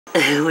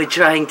We're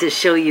trying to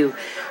show you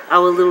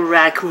our little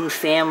raccoon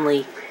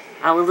family.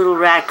 Our little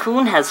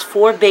raccoon has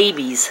 4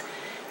 babies,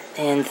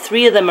 and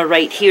 3 of them are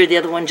right here. The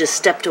other one just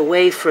stepped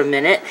away for a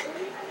minute.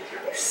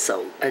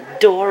 So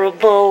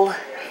adorable.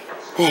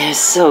 They're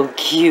so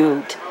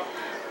cute.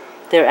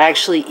 They're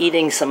actually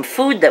eating some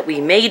food that we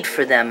made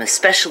for them,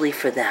 especially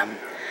for them.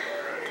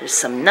 There's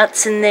some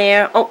nuts in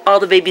there. Oh, all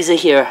the babies are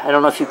here. I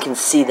don't know if you can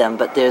see them,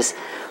 but there's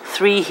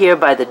 3 here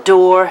by the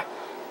door.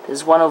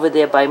 There's 1 over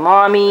there by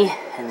Mommy,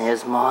 and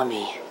there's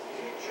Mommy.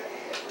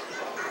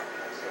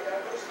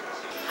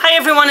 Hi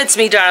everyone, it's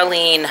me,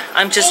 Darlene.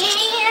 I'm just...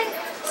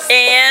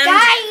 And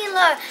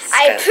Skylar!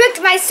 I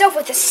pricked myself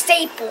with a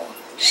staple.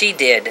 She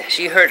did.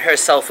 She hurt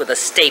herself with a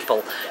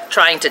staple,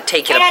 trying to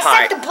take it apart. And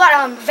I sucked the blood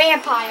on a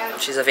vampire.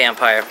 She's a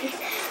vampire.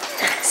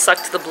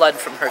 Sucked the blood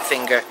from her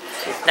finger.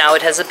 Now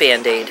it has a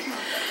Band-Aid.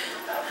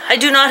 I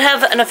do not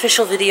have an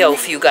official video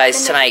for you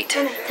guys tonight.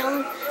 Tell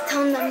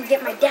them I'm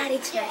get my daddy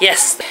tonight.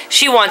 Yes,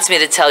 she wants me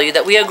to tell you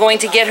that we are going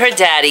to get her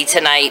daddy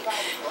tonight.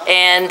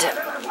 And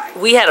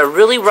we had a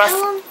really rough...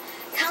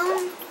 Tell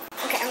them.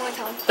 Okay, I want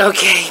to tell them.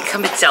 Okay,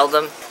 come and tell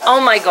them.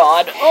 Oh my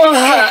God.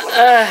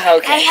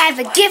 Okay. I have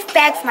a gift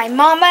bag for my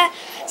mama,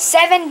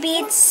 7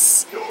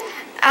 beads.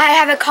 I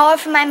have a collar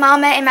for my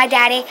mama and my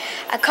daddy,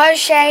 a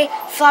crochet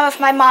flower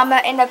for my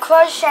mama, and a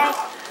crochet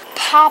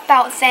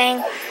pop-out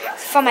thing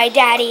for my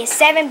daddy.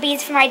 7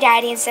 beads for my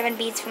daddy and 7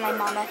 beads for my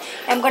mama.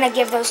 And I'm gonna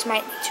give those to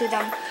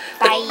them.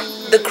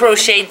 Bye. The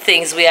crocheted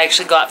things we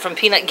actually got from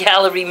Peanut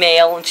Gallery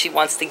Mail, and she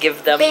wants to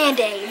give them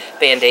Band-Aid.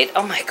 Band-Aid.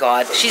 Oh my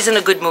God, she's in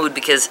a good mood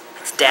because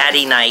it's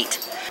Daddy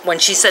night. When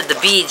she said the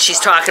beads, she's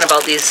talking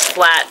about these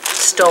flat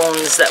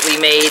stones that we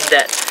made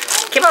that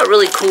came out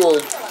really cool.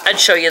 I'd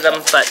show you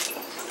them, but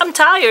I'm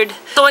tired.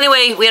 So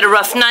anyway, we had a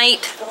rough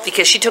night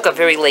because she took a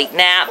very late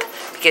nap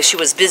because she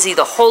was busy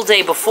the whole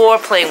day before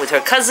playing with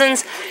her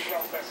cousins.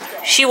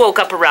 She woke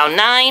up around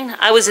 9.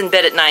 I was in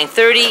bed at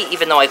 9:30,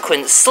 even though I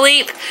couldn't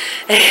sleep.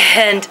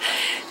 And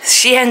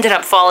she ended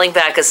up falling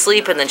back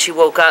asleep, and then she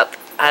woke up,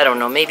 I don't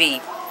know,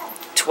 maybe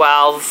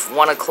 12,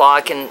 1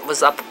 o'clock, and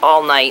was up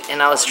all night.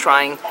 And I was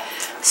trying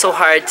so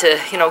hard to,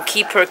 you know,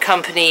 keep her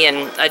company,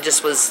 and I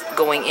just was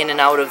going in and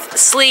out of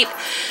sleep.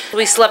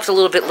 We slept a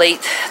little bit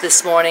late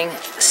this morning.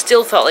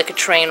 Still felt like a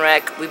train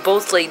wreck. We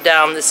both laid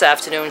down this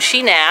afternoon.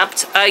 She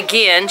napped.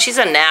 Again, she's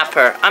a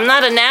napper. I'm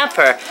not a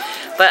napper,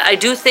 but I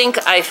do think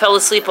I fell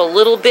asleep a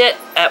little bit.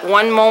 At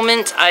one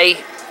moment,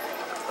 I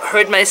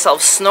heard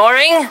myself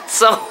snoring,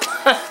 so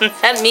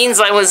that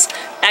means I was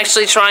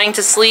actually trying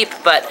to sleep,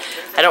 but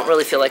I don't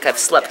really feel like I've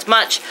slept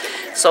much.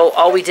 So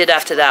all we did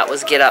after that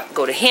was get up,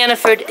 go to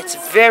Hannaford. It's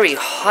very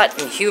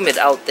hot and humid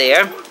out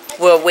there.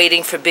 We're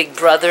waiting for Big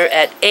Brother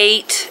at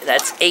 8.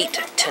 That's 8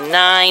 to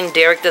 9.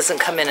 Derek doesn't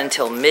come in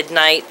until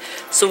midnight.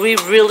 So we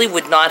really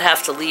would not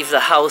have to leave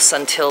the house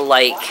until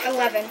like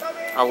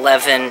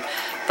 11.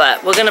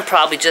 But we're gonna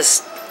probably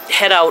just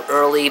head out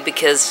early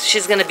because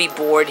she's gonna be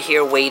bored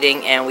here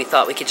waiting, and we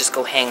thought we could just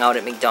go hang out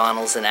at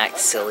McDonald's and act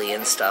silly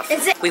and stuff.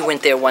 We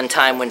went there one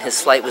time when his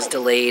flight was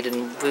delayed,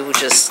 and we were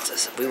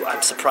just,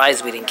 I'm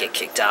surprised we didn't get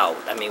kicked out.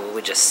 I mean, we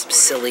were just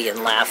silly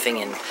and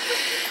laughing and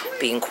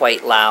being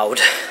quite loud.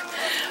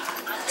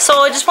 So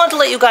I just wanted to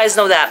let you guys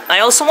know that. I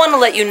also want to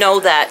let you know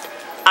that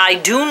I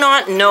do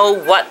not know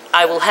what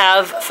I will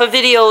have for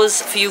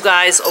videos for you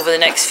guys over the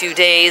next few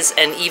days,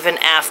 and even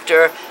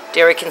after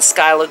Derek and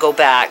Skylar go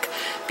back,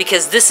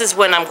 because this is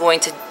when I'm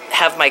going to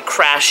have my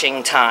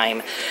crashing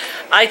time.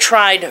 I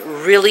tried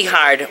really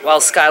hard while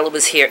Skylar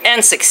was here,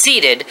 and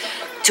succeeded,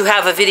 to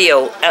have a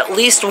video, at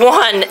least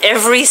one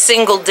every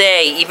single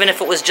day, even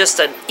if it was just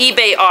an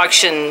eBay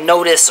auction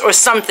notice or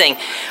something.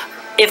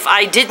 If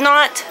I did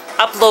not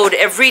upload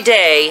every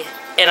day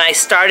and I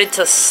started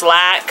to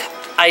slack,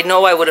 I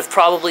know I would have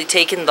probably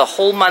taken the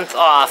whole month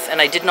off,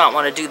 and I did not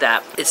want to do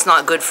that. It's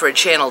not good for a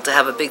channel to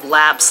have a big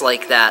lapse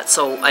like that,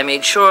 so I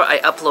made sure I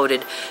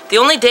uploaded. The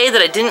only day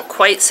that I didn't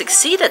quite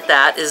succeed at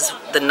that is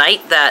the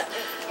night that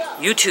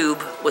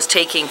YouTube was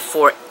taking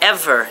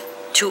forever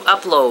to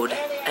upload,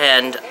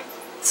 and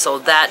so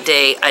that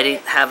day I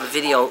didn't have a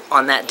video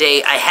on that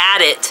day. I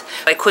had it,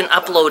 I couldn't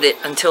upload it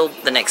until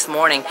the next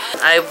morning.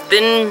 I've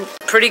been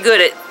pretty good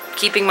at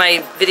keeping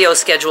my video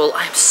schedule.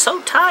 I'm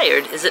so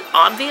tired. Is it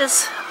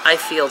obvious? I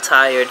feel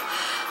tired.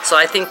 So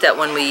I think that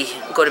when we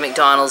go to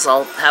McDonald's,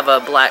 I'll have a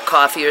black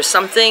coffee or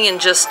something, and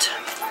just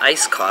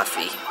iced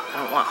coffee.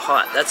 I don't want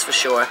hot, that's for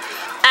sure.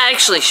 I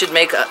actually should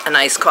make an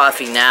iced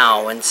coffee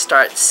now and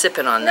start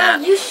sipping on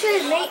that. You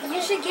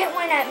should get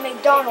one at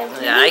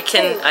McDonald's. Yeah, I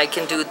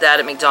can do that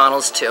at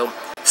McDonald's too.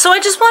 So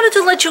I just wanted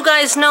to let you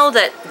guys know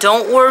that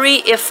don't worry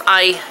if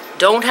I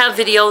don't have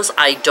videos.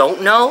 I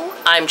don't know.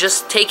 I'm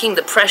just taking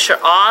the pressure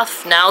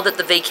off now that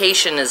the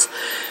vacation is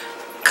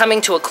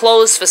coming to a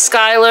close for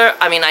Skylar.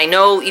 I mean, I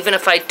know even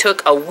if I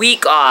took a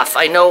week off,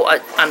 I know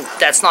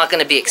that's not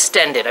going to be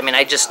extended. I mean,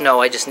 I just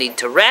know I just need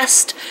to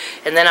rest,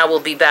 and then I will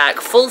be back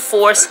full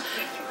force.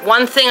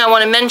 One thing I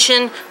want to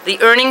mention,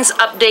 the earnings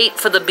update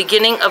for the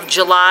beginning of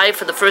July,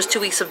 for the first 2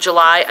 weeks of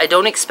July, I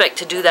don't expect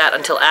to do that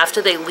until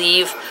after they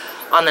leave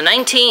on the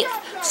 19th.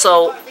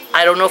 So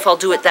I don't know if I'll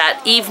do it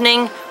that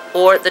evening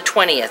or the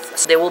 20th.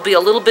 So there will be a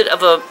little bit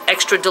of an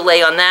extra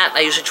delay on that. I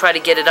usually try to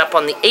get it up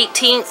on the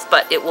 18th,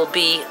 but it will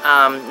be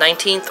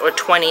 19th or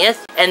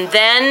 20th. And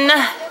then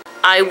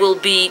I will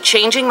be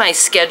changing my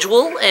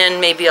schedule, and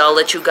maybe I'll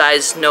let you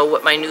guys know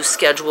what my new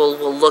schedule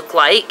will look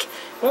like.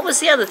 What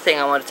was the other thing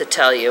I wanted to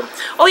tell you?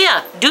 Oh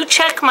yeah, do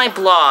check my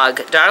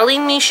blog,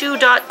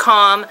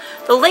 darlenemichaud.com.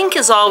 The link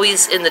is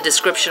always in the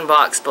description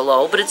box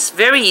below, but it's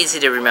very easy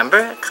to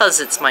remember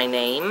because it's my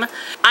name.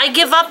 I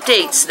give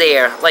updates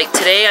there. Like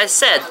today I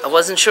said, I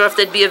wasn't sure if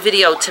there'd be a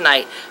video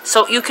tonight.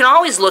 So you can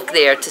always look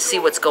there to see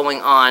what's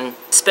going on,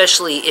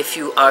 especially if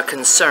you are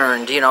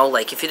concerned, you know,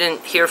 like if you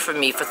didn't hear from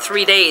me for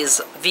 3 days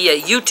via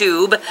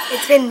YouTube.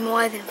 It's been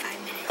more than 5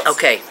 minutes.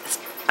 Okay.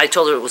 I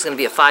told her it was going to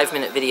be a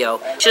 5-minute video.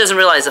 She doesn't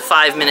realize a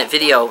 5-minute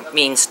video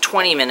means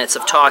 20 minutes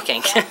of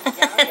talking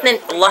and then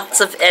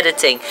lots of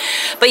editing.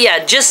 But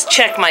yeah, just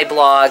check my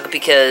blog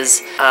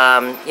because,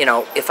 you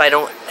know, if I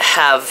don't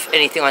have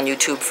anything on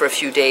YouTube for a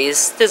few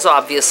days, there's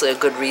obviously a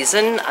good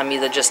reason. I'm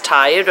either just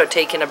tired or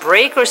taking a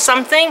break or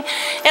something,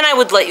 and I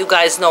would let you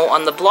guys know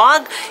on the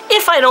blog.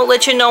 If I don't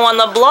let you know on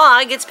the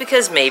blog, it's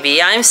because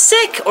maybe I'm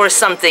sick or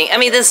something. I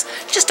mean,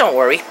 just don't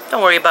worry.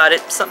 Don't worry about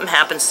it. If something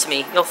happens to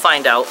me, you'll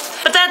find out.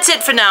 But that's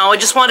it for now. I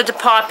just wanted to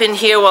pop in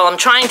here while I'm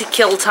trying to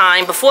kill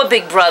time before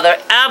Big Brother.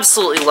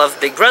 Absolutely love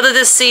Big Brother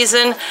this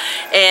season.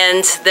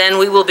 And then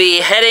we will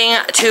be heading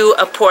to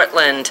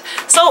Portland.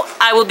 So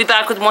I will be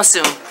back with more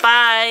soon.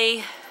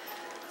 Bye.